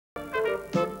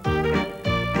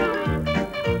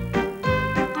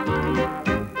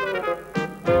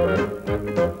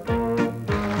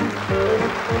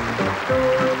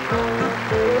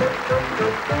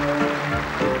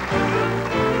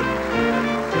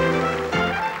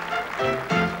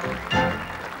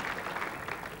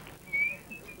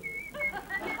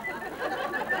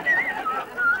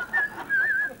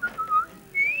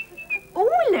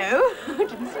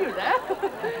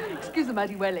Excuse the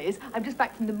muddy wellies. I'm just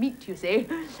back from the meet, you see.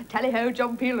 Tally-ho,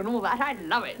 John Peel and all that. I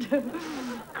love it.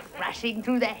 Crashing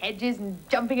through the hedges and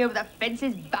jumping over the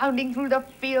fences, bounding through the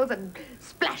fields and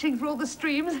splashing through all the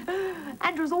streams.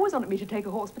 Andrew's always wanted me to take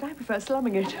a horse, but I prefer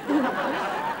slumming it.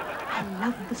 I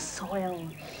love the soil.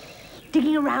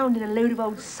 Digging around in a load of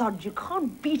old sod. You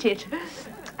can't beat it.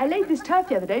 I laid this turf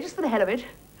the other day, just for the hell of it.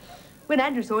 When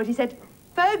Andrew saw it, he said,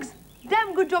 "Folks,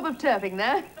 damn good job of turfing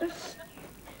there."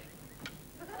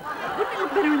 Wouldn't it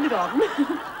look better in the garden?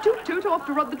 Toot toot, off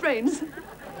to run the trains.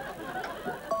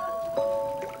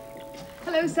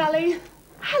 Hello, Sally.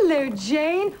 Hello,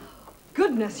 Jane.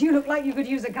 Goodness, you look like you could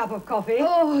use a cup of coffee.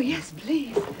 Oh, yes,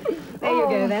 please. There you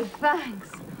go, then.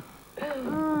 Thanks.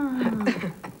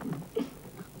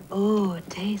 Oh, it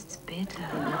tastes bitter.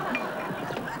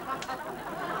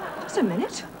 Just a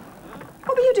minute.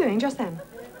 What were you doing just then?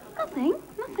 Nothing.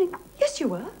 Yes, you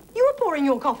were. You were pouring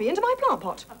your coffee into my plant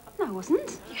pot. No, I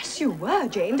wasn't. Yes, you were,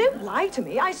 Jane. Don't lie to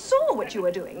me. I saw what you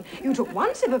were doing. You took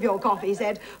one sip of your coffee,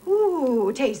 said,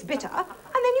 "Ooh, tastes bitter," and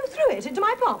then you threw it into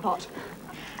my plant pot.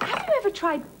 Have you ever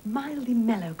tried mildly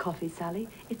mellow coffee, Sally?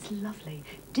 It's lovely.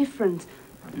 Different.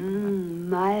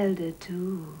 Milder,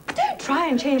 too. Don't try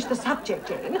and change the subject,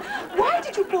 Jane. Why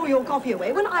did you pour your coffee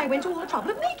away when I went to all the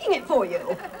trouble of making it for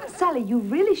you? Sally, you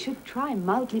really should try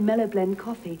mildly mellow blend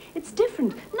coffee. It's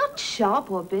different. Not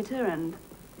sharp or bitter and...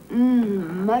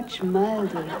 much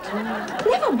milder, too.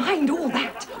 Never mind all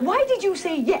that. Why did you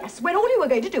say yes when all you were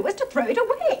going to do was to throw it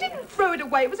away? I didn't throw it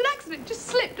away. It was an accident. It just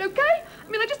slipped, OK? I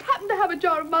mean, I just happened to have a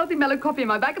jar of mildly mellow coffee in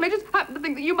my bag, and I just happened to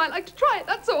think that you might like to try it,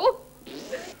 that's all.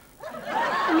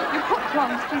 And look, your pot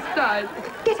plants just died.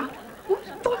 Get out.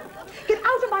 What? Get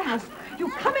out of my house. You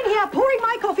come in here pouring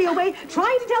my coffee away,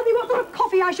 trying to tell me what sort of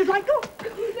coffee I should like. Go.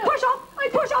 Push off.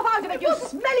 Push off out of it, you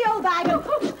smelly old bag. And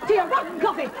to your rotten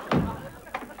coffee.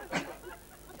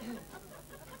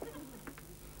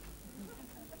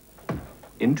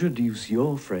 Introduce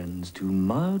your friends to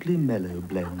mildly mellow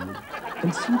blend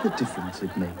and see the difference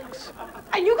it makes.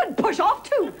 And you can push off,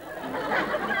 too.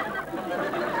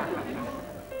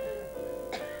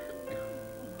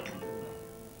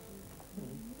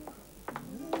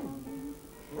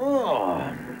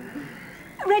 Oh.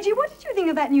 Reggie, what did you think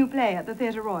of that new play at the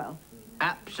Theatre Royal?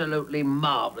 Absolutely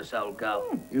marvellous, old girl.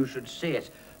 You should see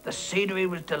it. The scenery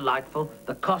was delightful,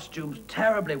 the costumes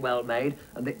terribly well made,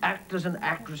 and the actors and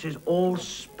actresses all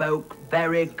spoke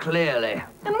very clearly.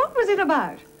 And what was it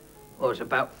about? Oh, it's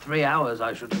about 3 hours,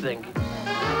 I should think.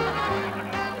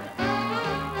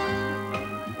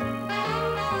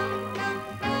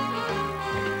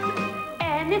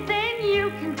 Anything you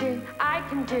can do, I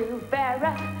can do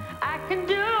better. I can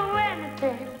do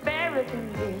anything better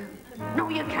than you. No,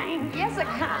 you can't. Yes, I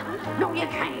can. No, you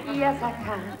can't. Yes, I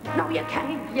can. No, you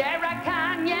can't. Yeah, I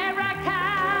can. Yeah, I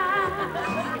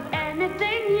can.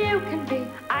 Anything you can be,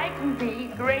 I can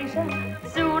be greater.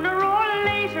 Sooner or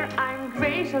later, I'm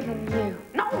greater than you.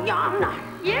 No, you're not.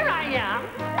 Yeah, I am.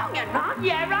 No, you're not.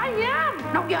 Yeah, I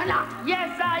am. No, you're not.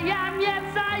 Yes, I am.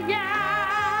 Yes, I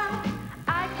am.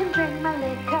 I can drink my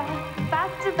liquor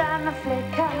faster than a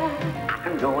flicker. I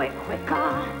can do it quicker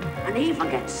and even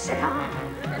get sicker.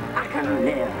 I can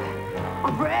live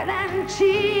on bread and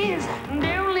cheese. And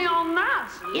only on that,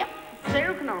 yep,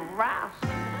 so can a rat.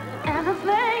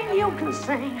 Anything you can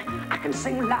sing, I can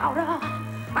sing louder.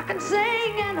 I can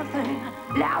sing anything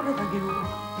louder than you.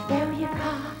 No, you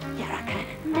can't. Yeah, I can.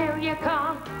 No, you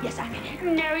can't. Yes, I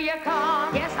can. No, you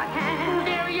can't. Yes, I can.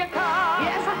 No, you can't.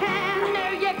 Yes, I can.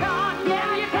 No, you can't.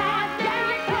 Yeah, you can. Yeah,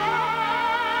 you can.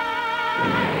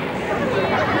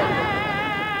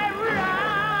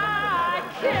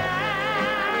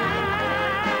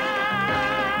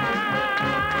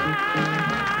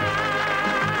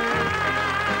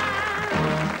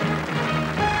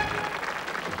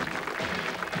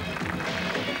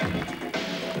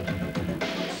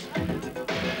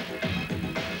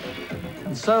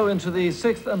 So into the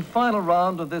 6th and final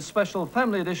round of this special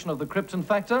family edition of the Krypton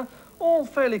Factor. All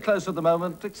fairly close at the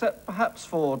moment, except perhaps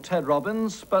for Ted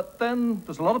Robbins. But then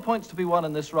there's a lot of points to be won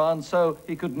in this round, so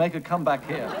he could make a comeback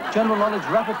here. General knowledge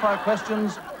rapid-fire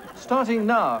questions, starting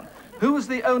now. Who was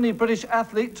the only British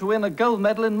athlete to win a gold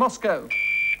medal in Moscow?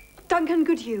 Duncan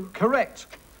Goodhue. Correct.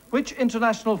 Which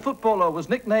international footballer was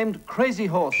nicknamed Crazy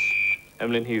Horse?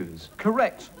 Emlyn Hughes.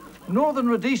 Correct. Northern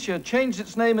Rhodesia changed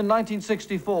its name in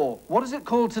 1964. What is it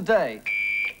called today?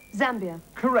 Zambia.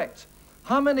 Correct.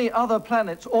 How many other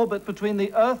planets orbit between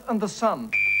the Earth and the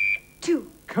Sun?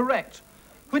 2. Correct.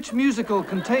 Which musical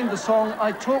contained the song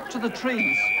I Talk to the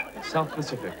Trees? South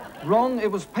Pacific. Wrong,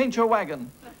 it was Paint Your Wagon.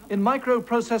 In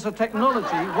microprocessor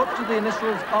technology, what do the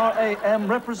initials RAM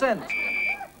represent?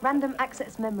 Random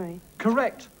access memory.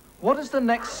 Correct. What is the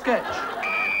next sketch?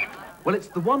 Well, it's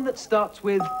the one that starts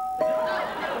with...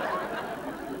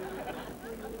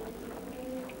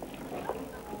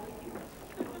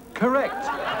 Correct.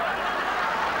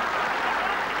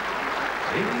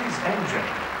 Ladies and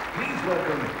gentlemen, please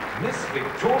welcome Miss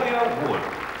Victoria Wood.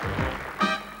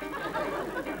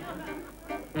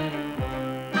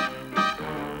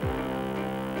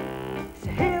 So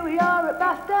here we are at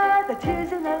BAFTA, the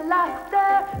tears and the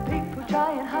laughter, people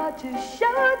trying hard to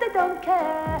show they don't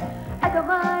care. I don't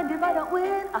mind if I don't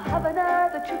win, I'll have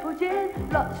another triple gin,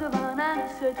 lots of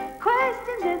unanswered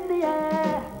questions in the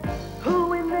air. Who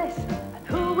win this and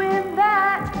who win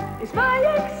that? It's my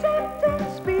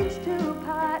acceptance speech to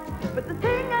Pat. But the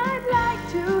thing I'd like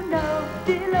to know,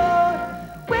 dear Lord,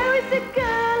 where is the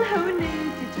girl who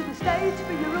leads you to the stage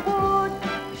for your award?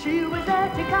 She was there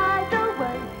to guide the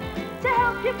way, to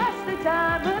help you pass the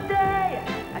time of day.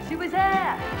 And she was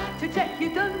there to check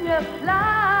you'd done your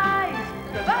flies,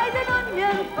 provide an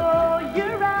onion for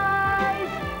your eyes.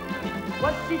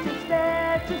 Was she just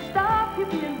there to stop you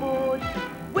being bored?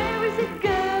 Where is the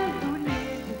girl who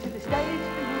leads you to the stage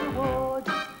for your award?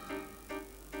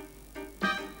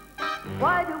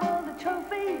 Why do all the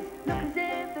trophies look as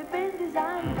if they've been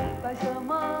designed by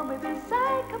someone with a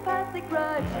psychopathic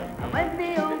grudge? And when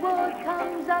the award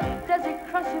comes up, does it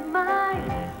cross your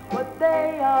mind what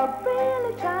they are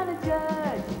really trying to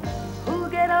judge? Who'll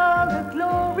get all the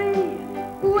glory?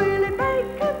 Will it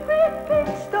make a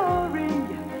gripping story?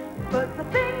 But the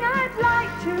thing I'd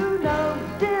like to know,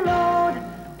 dear Lord,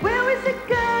 where is the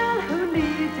girl who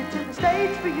leads you to the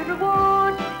stage for your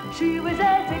award? She was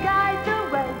there to guide the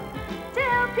way, to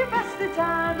help you pass the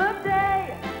time of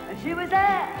day. And she was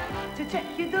there to check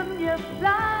you'd done your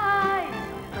flies,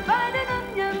 provide an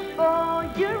onion for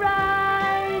your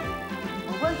eyes.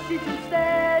 Or was she just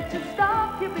there to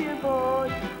stop you being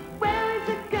bored? Where is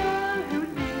the girl who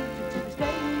leads you to the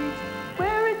stage?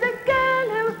 Where is the girl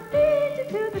who leads you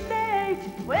to the stage?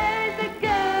 Where is the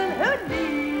girl who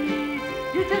leads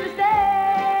you to the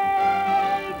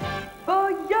stage for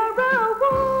your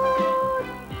award?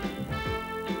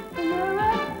 For your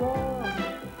award.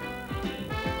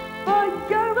 For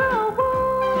your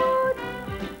award.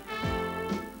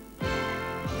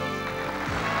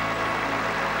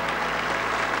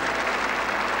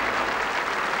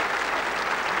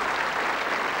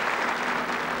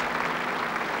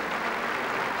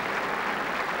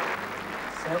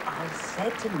 So I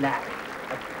said to Larry,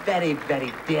 a very,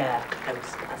 very dear,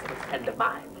 close personal friend of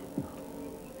mine,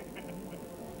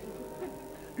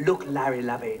 look, Larry,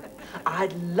 lovey,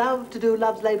 I'd love to do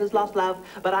Love's Labour's Lost Love,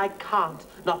 but I can't,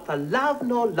 not for love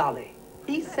nor lolly.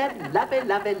 He said, lovey,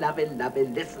 lovey, lovey, lovey,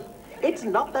 listen. It's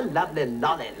not the lovely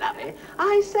lolly, lovey.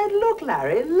 I said, look,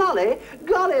 Larry, lolly,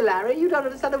 golly, Larry, you don't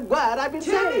understand a word I've been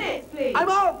saying. 2 minutes, please. I'm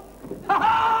on.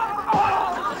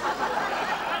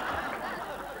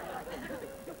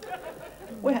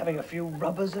 We're having a few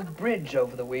rubbers of bridge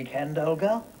over the weekend, old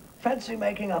girl. Fancy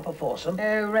making up a foursome?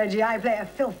 Oh, Reggie, I play a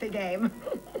filthy game.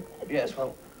 Yes,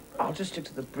 well, I'll just stick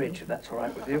to the bridge if that's all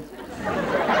right with you.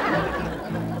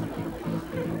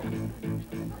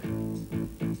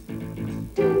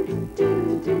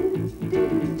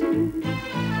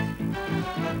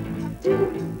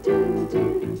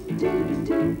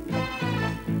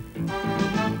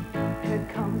 Here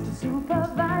comes the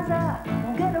supervisor,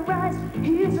 won't get a rise,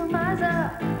 he's a miser.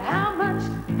 How much?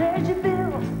 There's your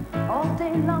bill, all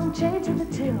day long changing the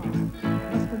till.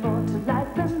 Must be more to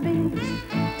life than these.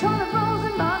 Toilet rolls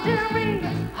and margarine,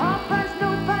 half price, no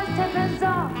price, 10 pence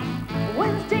off.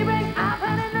 Wednesday break, I've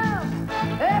had enough.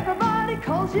 Everybody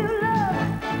calls you love,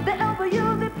 they elbow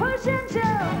you, they push and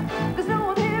shove. There's no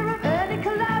one here of any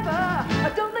caliber.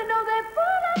 Don't they know they're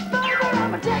full of bother?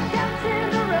 I'm a check-out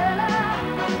Cinderella,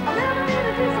 I'll never need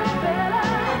a decent fella.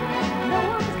 No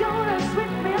one's gonna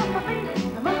sweep me off my feet.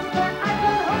 The most that I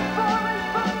can hope for is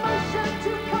promotion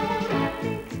to cold and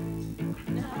neat.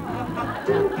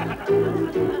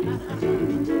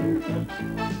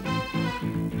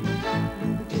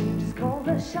 The changes call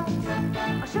the shots.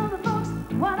 I'll show the folks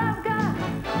what I've got.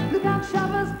 Look out,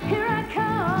 shoppers, here I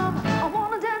come. I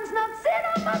wanna dance, not sit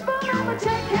on my bum. I'm a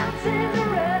check-out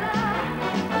Cinderella,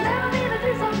 I'll never need a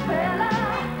decent fella.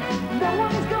 No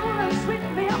one's gonna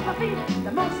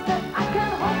most that I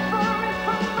can hope for is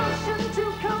promotion to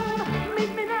come.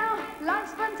 Meet me now,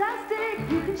 life's fantastic.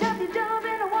 You can shove your job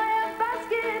in a wire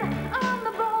basket. I'm on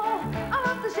the ball, I'm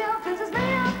off the shelf. This is me,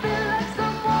 I feel like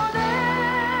someone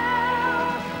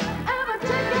else. I'm a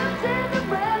check-out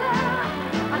Cinderella.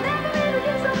 I never needed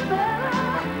you so better.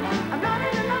 I'm not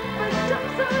in enough for shop,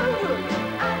 so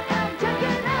I am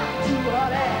checking out to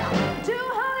Hollywood. To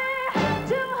Hollywood.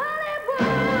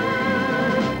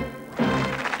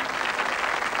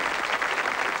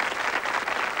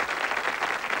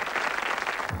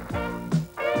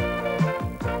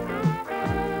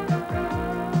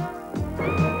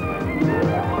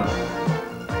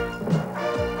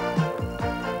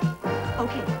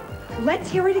 Okay, let's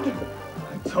hear it again.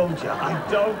 I told you, I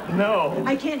don't know.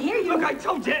 I can't hear you. Look, I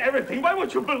told you everything. Why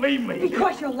won't you believe me?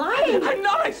 Because you're lying. I'm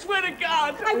not, I swear to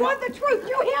God. I want the truth.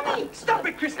 You hear me? Stop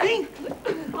it, Christine.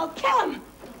 I'll kill him.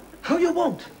 No, you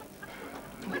won't.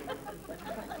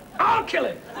 I'll kill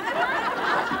him.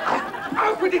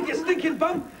 Out with it, you stinking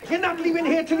bum. You're not leaving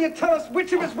here till you tell us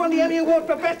which of us won the Emmy Award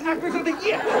for Best Actress of the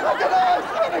Year. Look at us.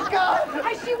 Oh, my God.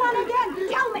 Has she won again?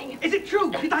 Tell me. Is it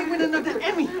true? Did I win another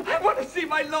Emmy? I want to see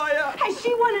my lawyer. Has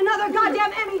she won another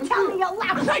goddamn Emmy? Tell me, you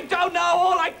louse. I don't know.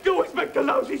 All I do is make the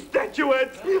lousy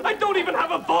statuettes. I don't even have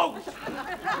a vote.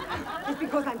 It's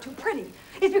because I'm too pretty.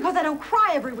 It's because I don't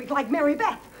cry every week like Mary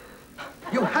Beth.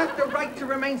 You have the right to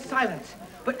remain silent,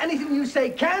 but anything you say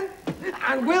can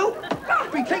and will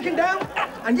be taken down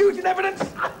and used in evidence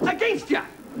against you.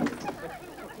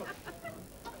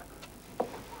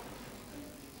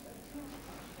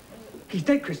 He's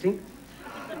dead, Christine.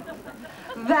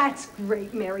 That's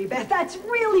great, Mary Beth. That's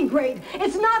really great.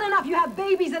 It's not enough you have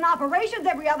babies and operations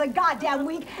every other goddamn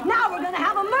week. Now we're gonna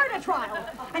have a murder trial.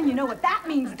 And you know what that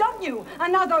means, don't you?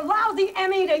 Another lousy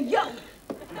Emmy to you.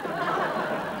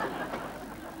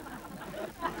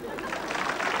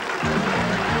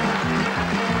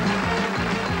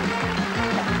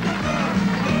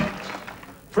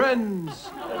 Friends,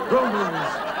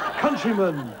 Romans,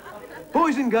 countrymen,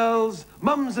 boys and girls,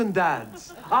 mums and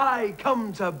dads, I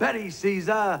come to bury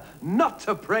Caesar, not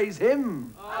to praise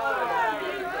him.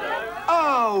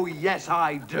 Oh, yes,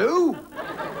 I do.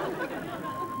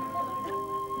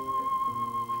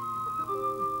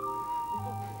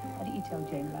 Why don't you tell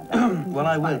Jane about that? Well,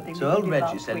 I will. So old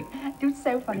Reggie said, It was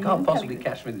so funny. you can't possibly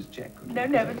cash me this check. could you? No,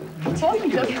 but possibly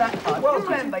just that part.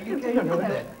 Remember, you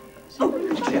can.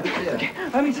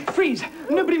 Freeze!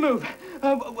 Nobody move.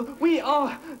 We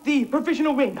are the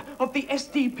provisional wing of the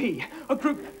SDP, a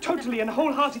group totally and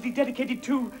wholeheartedly dedicated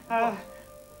to, what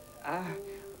are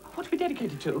we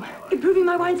dedicated to? Improving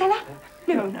my wine cellar?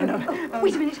 No.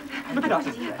 Wait a minute. Look it up.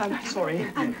 I'm sorry.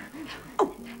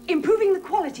 Improving the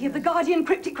quality of the Guardian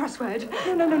cryptic crossword.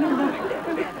 No.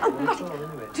 Oh, got it.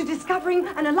 To discovering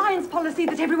an alliance policy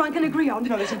that everyone can agree on.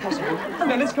 No, that's impossible.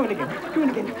 No, let's go in again. Go in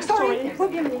again. Sorry.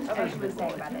 Won't be a minute.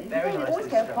 Very always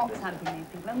go fox hunting these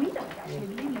people, and we don't actually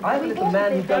believe I have a little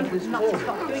man who does this for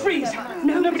me. Freeze!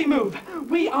 Nobody move.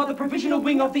 We are the provisional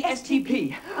wing of the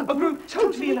SDP, a group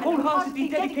totally and wholeheartedly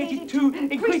dedicated to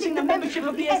increasing the membership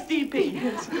of the SDP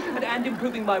and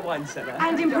improving my wine cellar.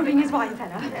 And improving his wine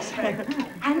cellar.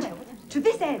 And to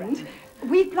this end,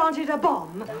 we've planted a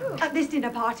bomb at this dinner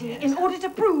party in order to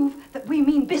prove that we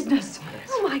mean business.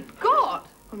 Oh, my God!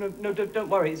 Oh, no, don't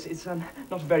worry. It's not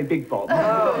a very big bomb.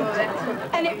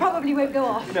 And it probably won't go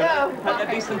off. No, at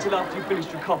least until after you've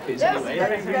finished your coffees, anyway.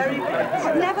 Very good.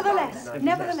 But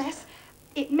nevertheless,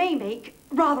 it may make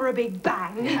rather a big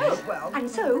bang. Oh, well. And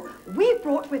so, we've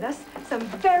brought with us some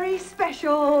very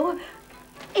special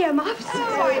earmuffs.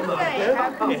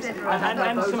 And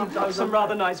some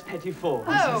rather nice petit fours.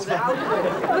 But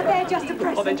they're just a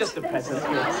present. Oh, they're just a present,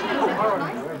 yes.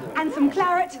 And some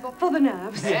claret for the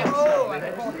nerves.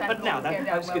 But now,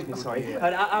 excuse me, sorry.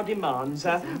 Our demands,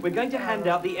 we're going to hand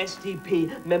out the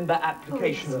SDP member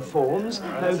application forms,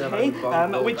 okay,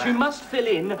 which you must fill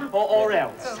in or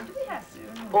else.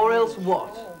 Or else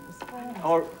what?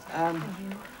 Or,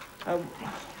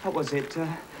 what was it?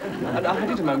 I had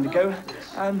it a moment ago.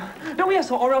 No, yes,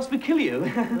 or else we kill you.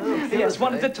 Yes,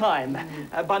 one at a time,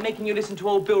 by making you listen to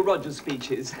old Bill Rogers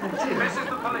speeches. This is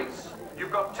the police.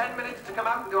 You've got 10 minutes to come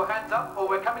out with your hands up, or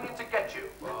we're coming in to get you.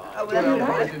 What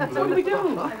do we do?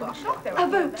 A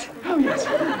vote. Oh, yes.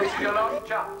 This is your last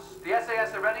chance. The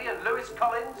SAS are ready, and Lewis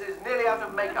Collins is nearly out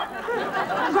of makeup.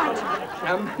 Right.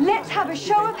 Let's have a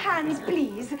show of hands,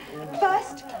 please.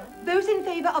 First, those in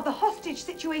favour of the hostage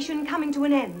situation coming to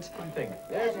an end.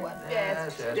 Yes.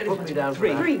 Put me down for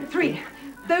that. Three.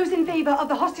 Those in favour of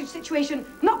the hostage situation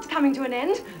not coming to an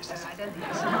end? 2.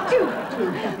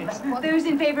 Those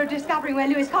in favour of discovering where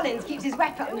Lewis Collins keeps his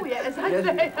weapon? Oh, yes, I'd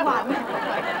say. 1.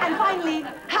 And finally,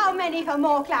 how many for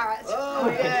more claret? Oh,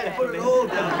 yeah, put it all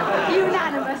down.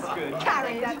 Unanimous.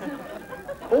 Carried.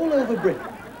 All over Britain,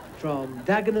 from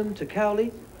Dagenham to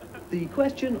Cowley, the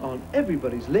question on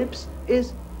everybody's lips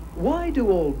is, why do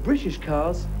all British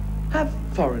cars have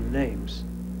foreign names?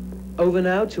 Over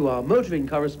now to our motoring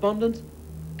correspondent,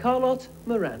 Carlotte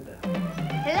Miranda. The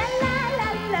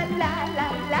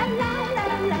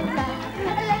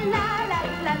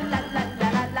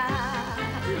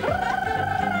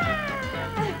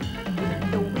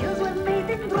wheels were made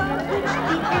in Droitwich,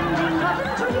 the engine got a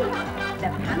tree. The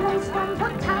panels from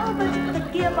Port Talbot, the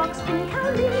gearbox in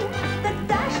Cowley, the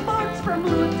dashboards from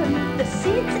Luton, the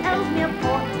seats Ellesmere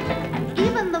Port, and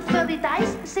even the furry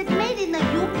dice said made in the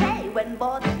UK when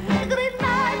bought.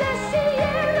 Grenada,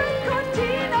 Sierra,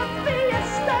 Cortina,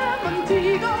 Fiesta,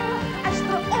 Montego,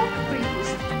 Astra, Oak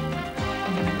Breeze.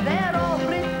 They're all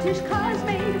British cars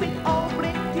made with all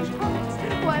British parts.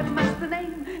 Why must the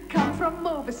name come from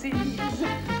overseas?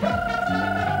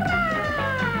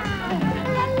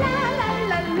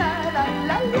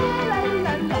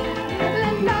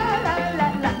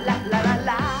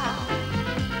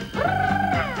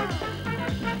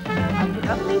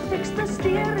 Fixed the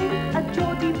steering, a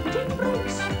Geordie put in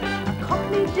brakes, a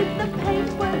Cockney did the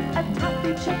paintwork, a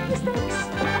Taffy checked mistakes,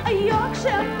 a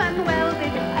Yorkshireman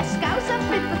welded, a Scouser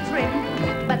fit the trim,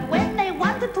 but when they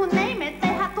wanted to name it, they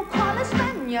had to call a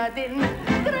Spaniard in.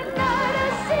 Granada,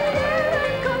 Sierra,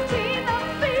 Cortina,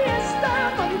 Fiesta,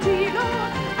 Montego,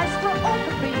 Astra, Oak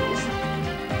Breeze.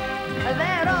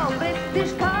 They're all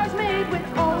British cars made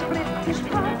with all British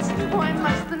parts. Why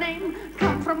must the name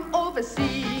come from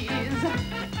overseas?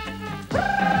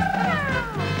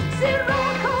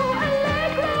 Sirocco,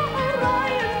 Allegro,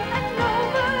 Orion, and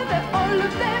Nova, they're all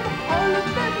of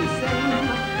them the same.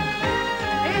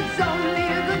 It's only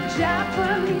the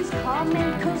Japanese car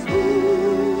makers who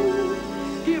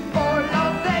give all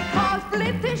of their cars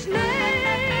British names.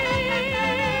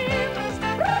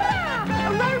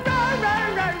 La la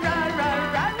la la la la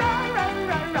la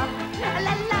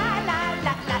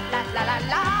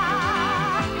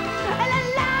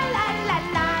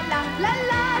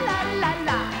la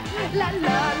la. La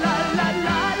la la la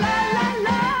la la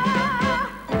la.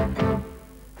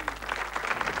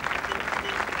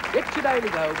 Get your Daily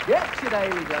Globe, get your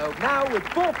Daily Globe. Now with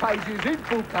 4 pages in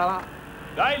full colour.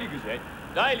 Daily Gazette,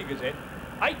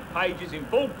 8 pages in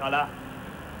full colour.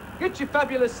 Get your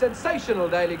fabulous, sensational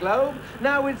Daily Globe.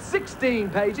 Now with 16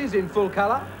 pages in full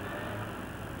colour.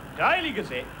 Daily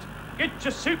Gazette, get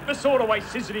your super sort-away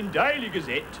sizzling Daily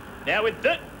Gazette. Now with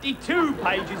 32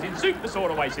 pages in super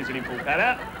sort-away sizzling full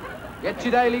colour. Get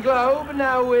your Daily Globe,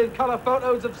 now with colour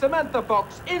photos of Samantha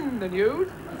Fox in the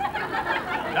nude.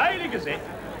 Daily Gazette,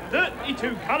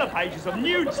 32 colour pages of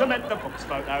nude Samantha Fox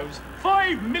photos,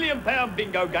 £5 million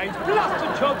bingo games, plus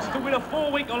the chance to win a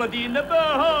 4-week holiday in the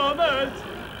Bahamas.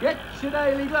 Get your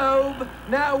Daily Globe,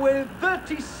 now with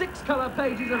 36 colour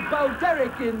pages of Bo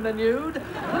Derek in the nude,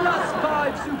 plus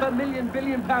 5 super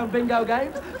billion pound bingo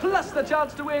games, plus the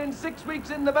chance to win 6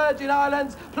 weeks in the Virgin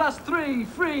Islands, plus 3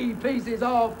 free pieces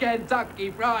of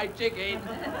Kentucky Fried Chicken.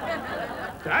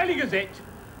 Daily Gazette,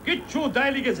 get your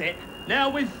Daily Gazette, now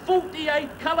with 48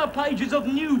 colour pages of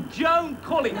new Joan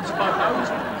Collins photos,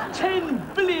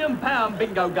 £10 billion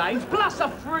bingo games, plus a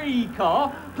free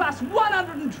car, plus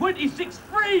 126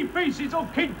 free pieces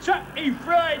of Kentucky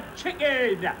Fried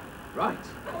Chicken. Right.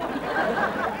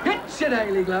 Get your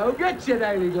Daily Globe, get your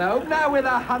Daily Globe, now with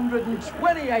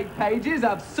 128 pages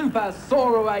of super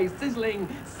soar-away, sizzling,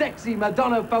 sexy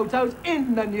Madonna photos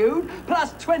in the nude,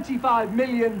 plus 25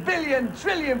 billion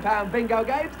trillion pound bingo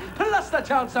games, plus the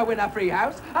chance to win a free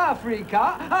house, a free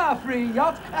car, a free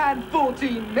yacht, and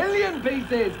 14 million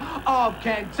pieces of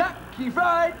Kentucky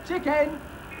Fried Chicken.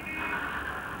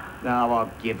 No, I'll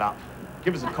give up.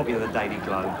 Give us a copy of the Daily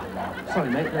Globe. Sorry,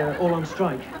 mate, they're all on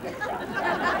strike.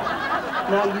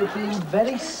 Now, you're being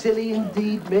very silly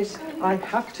indeed, miss. I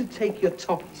have to take your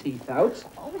top teeth out.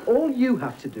 All you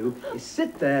have to do is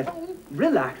sit there,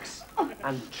 relax,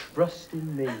 and trust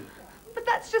in me. But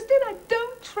that's just it, I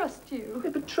don't trust you. Yeah,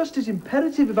 but trust is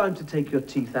imperative if I'm to take your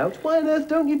teeth out. Why on earth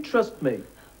don't you trust me?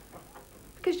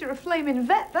 Because you're a flaming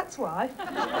vet, that's why.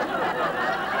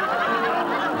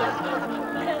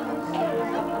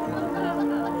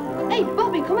 Hey,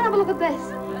 Bobby, come and have a look at this.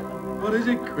 What is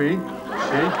it, Queen?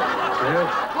 Well,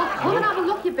 come and have a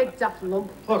look, you big daft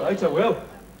lump. All right, I will.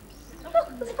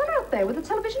 Look, there's a fella out there with a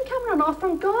television camera on our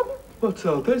front garden. What's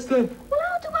all this, then? Well,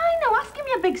 how do I know? Ask him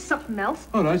me a big something else.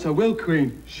 All right, I will,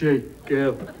 Queen. She,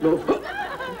 girl, love.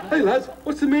 Hey, lads,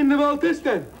 what's the meaning of all this,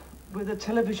 then? We're the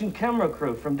television camera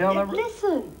crew from down the road.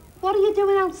 Listen, what are you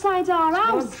doing outside our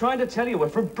house? I'm trying to tell you, we're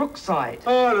from Brookside.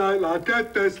 All right, lad,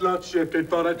 get this lot shifted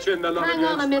for a chin along. Hang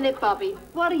on a minute, Bobby.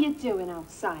 What are you doing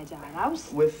outside our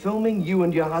house? We're filming you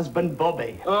and your husband,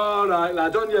 Bobby. All right,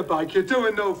 lad, on your bike. You're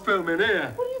doing no filming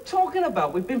here. What are you talking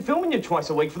about? We've been filming you twice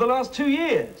a week for the last 2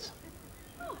 years.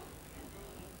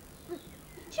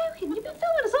 Joking, you've been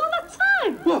filming us all that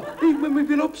time. What, even when we've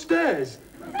been upstairs?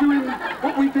 Doing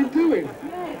what we've been doing?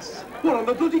 Yes. What, on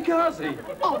the bloody carsy?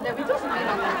 Oh, no, he doesn't mean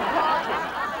on the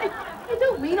carsy. You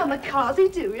don't mean on the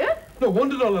carsy, do you? No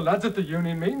wonder all the lads at the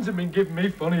union meetings have been giving me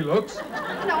funny looks.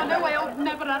 No, I know I ought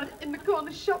never had it in the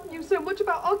corner shop knew so much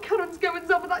about our current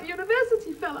goings-on with that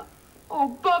university fella.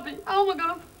 Oh, Bobby, how am I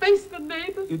going to face the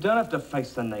neighbours? You don't have to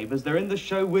face the neighbours. They're in the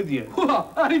show with you.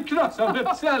 What? Any class on the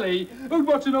telly? Who'd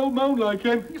watch an old moan like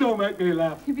him? Don't make me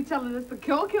laugh. You'd be telling us the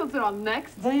Corkills are on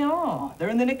next. They are. They're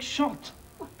in the next shot.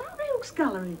 What, that Rogues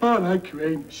Gallery? All right,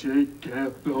 Queen, she,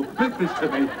 girl, love. Leave this to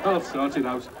me. I'll sort it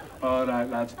out. All right,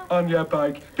 lads, on your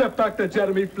bike. Get back to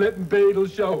Jeremy Flippin' Beadle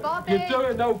show. Bobby! You're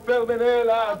doing no filming here,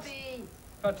 lads. Bobby!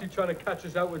 Fancy trying to catch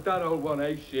us out with that old one,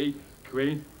 eh, she?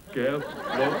 Queen, girl,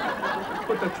 love.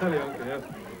 Put the telly on, girl.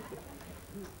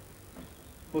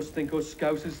 Must think us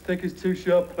scouts as thick as 2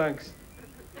 sharp planks.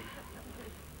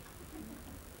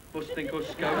 Must think us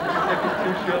scouts as thick as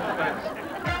 2 sharp planks.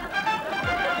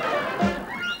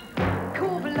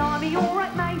 Cool, blimey, all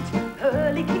right, mate.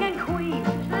 Early king and queen.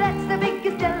 That's the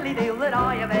biggest deli deal that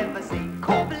I have ever seen.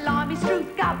 Cool, blimey,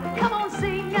 Struth, go. Come on,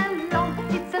 sing along.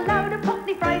 It's a load of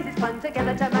cockney phrases put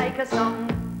together to make a song.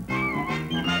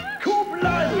 Cool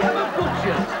blimey, have a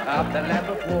butcher's up the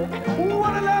Lambeth Walk.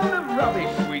 What a load of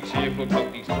rubbish, sweet cheerful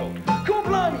cockney talk. Cool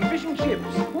blimey, fish and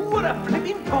chips, what a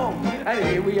flipping pong. And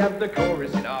here we have the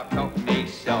chorus in our cockney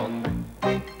song.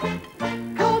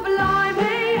 Cool,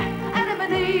 blimey, and I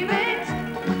believe it.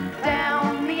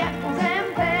 Down the apples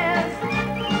and pears.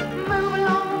 Move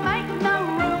along, make no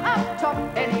room up top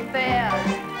any fares.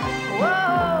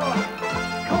 Whoa,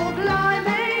 cool,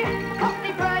 blimey,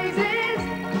 cockney phrases.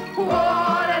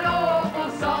 What an awful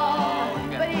song.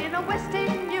 But in a West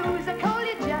End musical,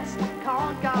 you just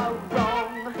can't go wrong.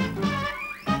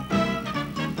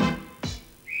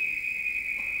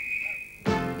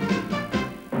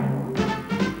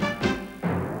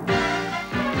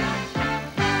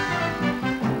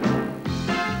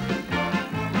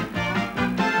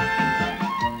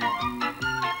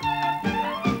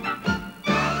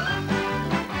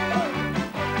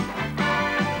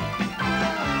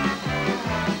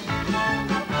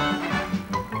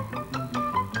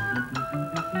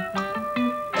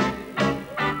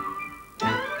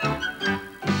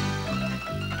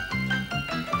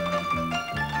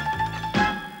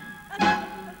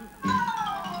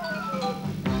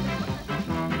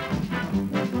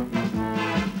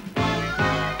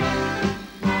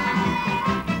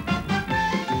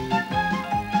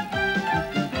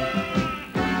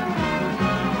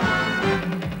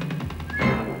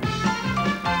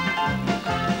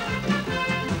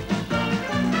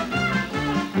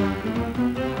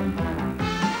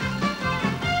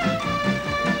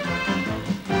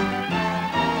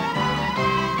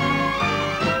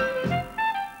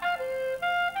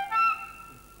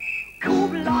 Cool,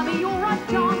 blimey, all right,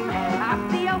 John.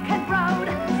 Up the Oak Head Road.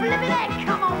 Flippin' heck,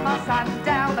 come on, my son,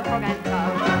 down the Frog and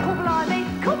Toad. Cool, blimey,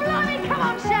 come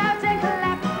on, shout and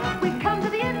clap. We've come to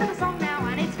the end of the song now,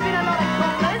 and it's been a lot of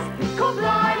callers. Cool,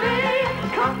 blimey,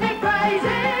 cockney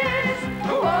phrases.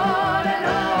 What an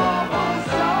awful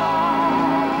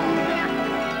song.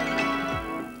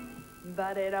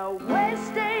 But in a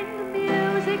West End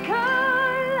musical,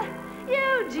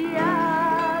 you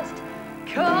just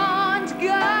can't go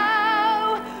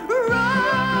wrong.